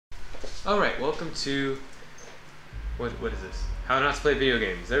Alright, welcome to... What is this? How not to play video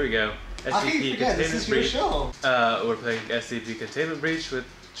games. There we go. SCP Containment Breach. We're playing SCP Containment Breach with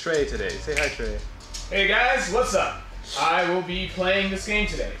Trey today. Say hi, Trey. Hey guys, what's up? I will be playing this game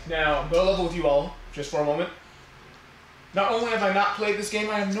today. Now, go level with you all, just for a moment. Not only have I not played this game,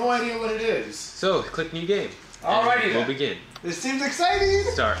 I have no idea what it is. So, click new game. Alrighty then. We'll begin. This seems exciting!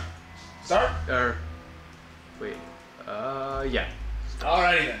 Start. Start? Wait. Yeah.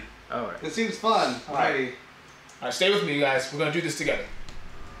 Alrighty then. Alright. This seems fun. Alrighty. Alright, stay with me, you guys. We're gonna do this together.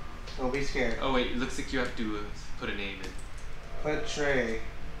 Don't be scared. Oh wait, it looks like you have to put a name in. Put Trey.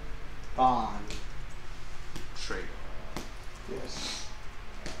 Bond. Trey. Yes.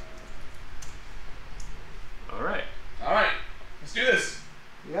 Alright. Alright, let's do this.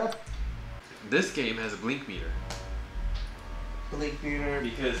 Yep. This game has a blink meter. Blink meter.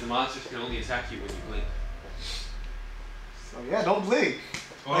 Because the monsters can only attack you when you blink. So yeah, don't blink.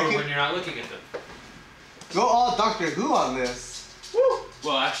 Or when you're not looking at them. Go all Doctor Who on this. Woo!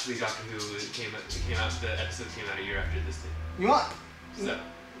 Well, actually, Doctor Who the episode came out a year after this thing. You want? So,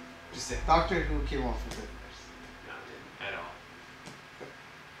 just say. Doctor Who came off with it No, it didn't at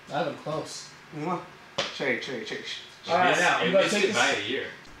all. Not even close. first. You want? Trey. Alright, now, I'm gonna missed take it this. by a year.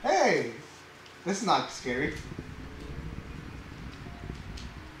 Hey! This is not scary.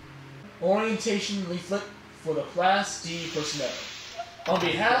 Orientation leaflet for the Class D personnel. On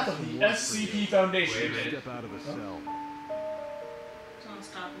behalf of the SCP Foundation. Wait a minute. Step out of the cell. Don't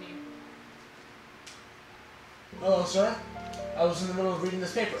stop me. Hello, sir. I was in the middle of reading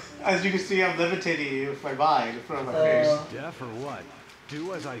this paper. As you can see, I'm levitating you with my mind in front of my face. Deaf or what?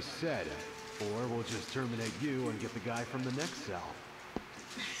 Do as I said, or we'll just terminate you and get the guy from the next cell.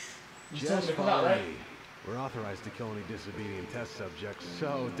 You told me Just to come out, follow right? me. We're authorized to kill any disobedient test subjects,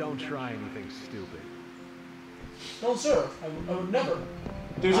 so don't try anything stupid. No, sir. I would never.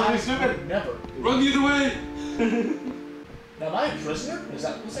 Do something I stupid. would never. Run the other way! Now, am I a prisoner? Is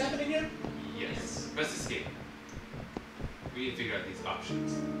that what's happening here? Yes. Press escape. We need to figure out these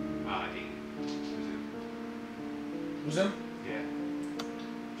options. Resume. Resume? Yeah.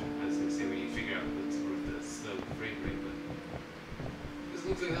 I was gonna say we need to figure out what's with the slow frame rate, but this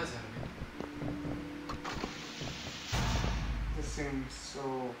looks like that's happening. This seems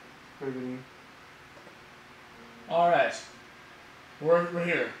so riveting. Alright. We're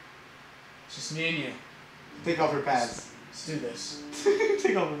here. It's just me and you. Take off your pads. Let's do this.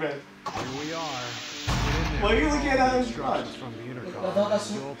 Take off your pads. Here we are. Get in there. Why are you looking at us? Instructions from the intercom. I thought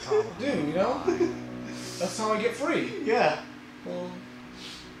that's You'll what probably do, you know? That's how I get free. Yeah. Well...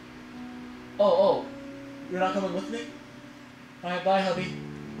 Oh. You're not coming with me? Alright, bye, hubby.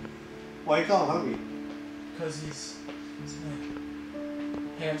 Why you call him hungry? Because he's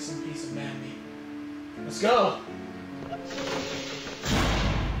my handsome piece of man meat. Let's go!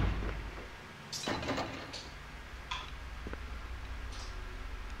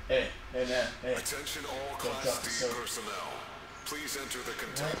 Hey. Attention all Don't Class drop D the soap. personnel. Please enter the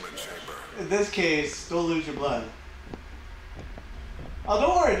containment chamber. In this case, don't lose your blood. Oh,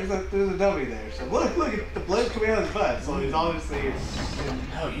 don't worry, there's a dummy there. So look, the blood's coming out of his butt. So he's obviously in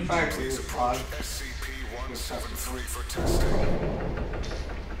How you fact, Please he's approach on. SCP-173 for testing.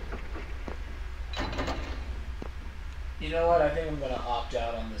 You know what? I think I'm gonna opt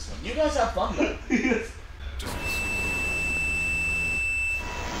out on this one. You guys have fun though. Yes.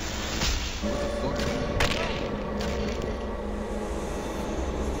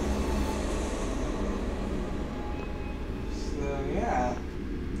 So yeah.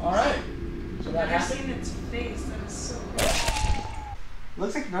 Alright. So that I've never happened? seen its face. That is so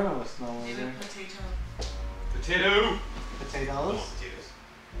Looks like none of us know what maybe they're. potato. Potato! Potatoes. Oh, potatoes.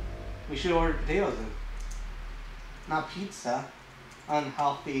 We should order potatoes then. Not pizza.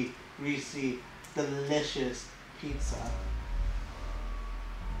 Unhealthy, greasy, delicious pizza.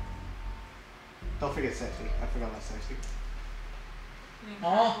 Don't forget sexy. I forgot about sexy.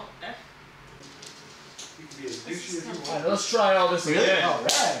 Aw. F. You can be as douchey as you Alright, let's try all this Really? again.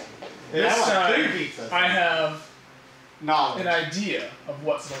 Alright. This I want time, three pizzas. I have Knowledge. an idea of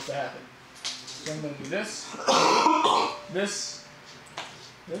what's supposed to happen. So I'm gonna do this, this.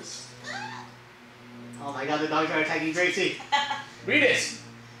 Oh my god, the dogs are attacking Gracie. Read it!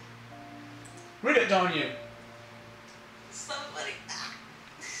 Read it, darn you! Somebody.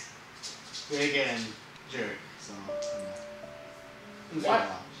 Big and jerk. So. What?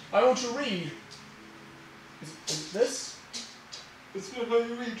 I want to read. Is this? That's not how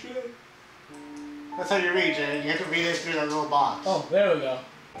you read, Trey. That's how you read, Jay. You have to read it through that little box. Oh, there we go.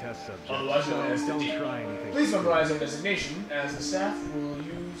 Test subject. Otherwise known as So the don't D. try anything Please stupid. memorize our designation, as the staff will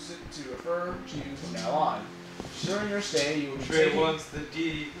use it to refer to you from now on. During your stay, you will be Trey taking... wants the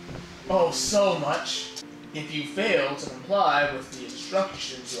D. Oh, so much. If you fail to comply with the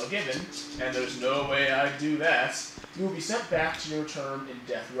instructions you are given, and there's no way I'd do that, you will be sent back to your term in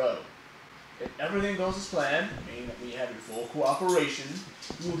death row. If everything goes as planned, meaning that we have your full cooperation,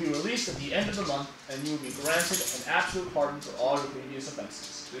 you will be released at the end of the month, and you will be granted an absolute pardon for all your previous offenses.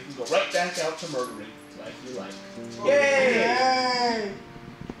 So you can go right back out to murdering, like you like. Yay! Yay!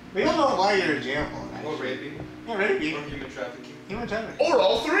 We don't know why you're in jail for that. Or raping. Yeah, raping. Or human trafficking. Human trafficking. Or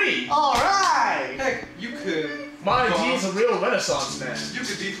all three! Alright! Heck, you could. My D's a real Renaissance man. You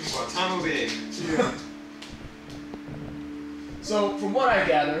could be from Guantanamo Bay. Yeah. So, from what I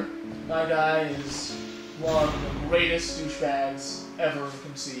gather, my guy is one of the greatest douchebags ever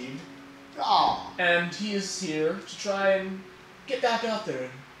conceived. Aw. And he is here to try and get back out there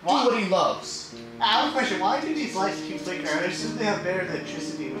and Wow. do what he loves. I have a question. Why do these lights keep flickering? I assume they have better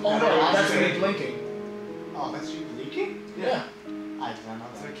electricity. With Oh better no, that's oxygen. me blinking. Oh, that's you leaking? Yeah. I did not know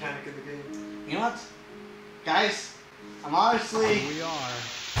It's a that. mechanic in the game. You know what? Guys, I'm honestly... We are.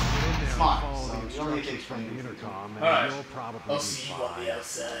 Get in there and Smart, follow so the you only instructions take from the 20 intercom, and Alright. you'll probably I'll be see you on fine. the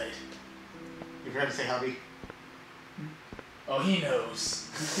outside. You forgot to say hubby. Oh, he knows.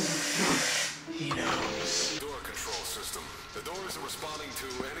 He knows. Door control system. The doors are responding to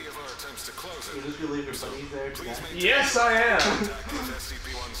any of our attempts to close You it. just believe your buddies there to Please that. maintain Yes, I am. contact with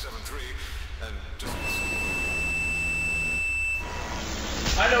SCP-173 and just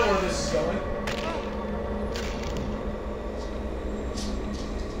I know where this is going.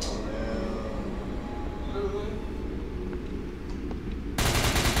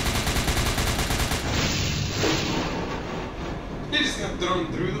 He just got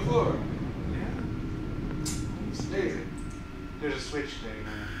thrown through the floor. It's amazing. There's a switch there, you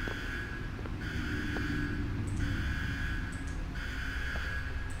know.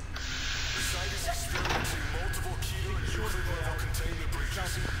 the site is experiencing multiple key to nuclear level containment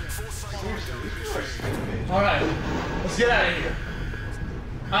breaches. Full site lockdown initiated. Alright, let's get out of here.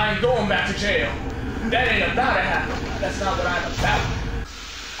 I ain't going back to jail. That ain't about to happen. That's not what I'm about.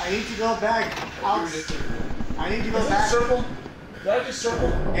 I need to go back out. I need to go Is it back. circle? Did I just circle?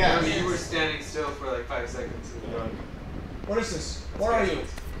 Yeah. I mean, you were standing still for like 5 seconds. In the dark. What is this? Where are you?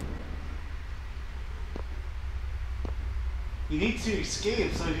 You need to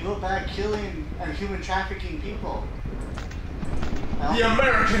escape, so if you go back killing and human trafficking people. The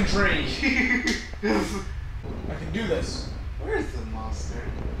American dream. I can do this. Where's the monster?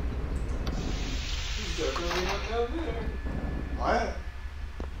 He's definitely not down there. What?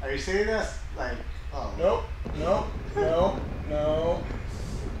 Are you saying that's like, oh. Nope. Nope. Nope. No.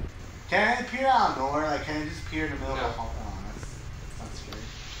 Can it appear out of nowhere? Like, can it just appear in the middle No. of the hall? Oh, that's scary.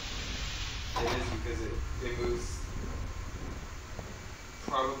 It is because it moves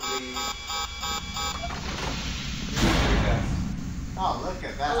probably very fast. Oh, look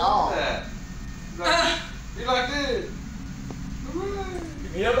at that. Look Oh. at that. You're locked in. Hooray.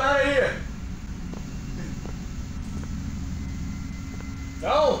 Get me up out of here.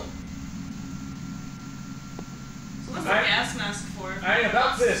 No. So what's the I- gas mask for? I ain't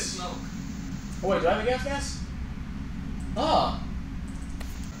about this. Smoke. Oh wait, do I have a gas mask? Oh.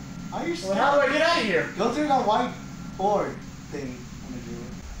 How are you Well, how do I get out of here? Go through that white board thing on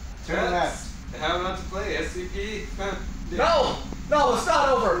the door. Turn left. How not to play SCP? No! No, it's not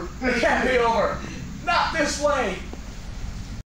over! It can't be over! Not this way!